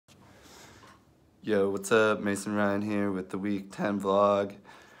Yo, what's up? Mason Ryan here with the week 10 vlog.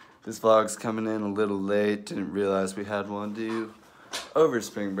 This vlog's coming in a little late. Didn't realize we had one due over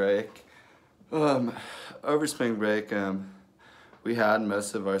spring break. Over spring break, we had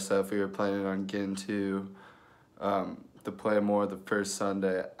most of our stuff. We were planning on getting to the Playmore the first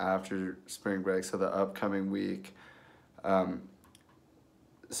Sunday after spring break, so the upcoming week.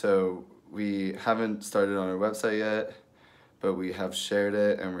 So we haven't started on our website yet, but we have shared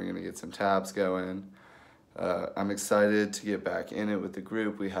it and we're gonna get some tabs going. I'm excited to get back in it with the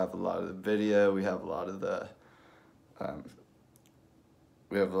group. We have a lot of the video, we have a lot of the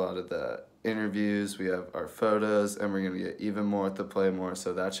interviews, we have our photos, and we're gonna get even more at the Playmore,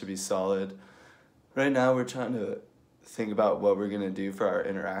 so that should be solid. Right now we're trying to think about what we're gonna do for our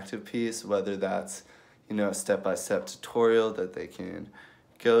interactive piece, whether that's, a step-by-step tutorial that they can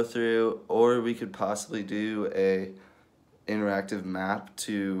go through, or we could possibly do a interactive map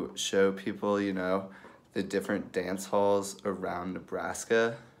to show people, the different dance halls around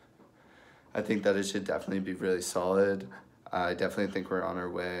Nebraska. I think that it should definitely be really solid. I definitely think we're on our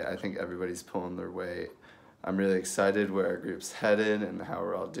way. I think everybody's pulling their weight. I'm really excited where our group's headed and how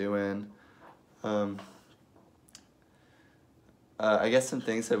we're all doing. I guess some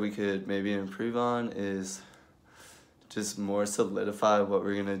things that we could maybe improve on is just more solidify what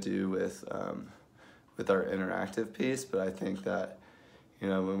we're gonna do with our interactive piece, but I think that,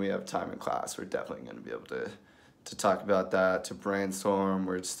 when we have time in class, we're definitely gonna be able to talk about that, to brainstorm.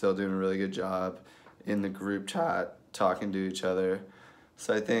 We're still doing a really good job in the group chat, talking to each other.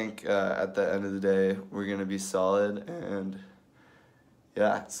 So I think at the end of the day, we're gonna be solid, and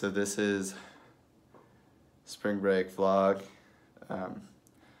yeah, so this is spring break vlog. I'm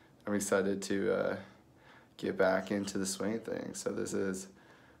excited to get back into the swing of things. So this is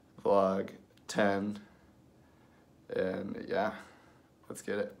vlog 10, and yeah, let's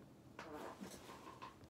get it.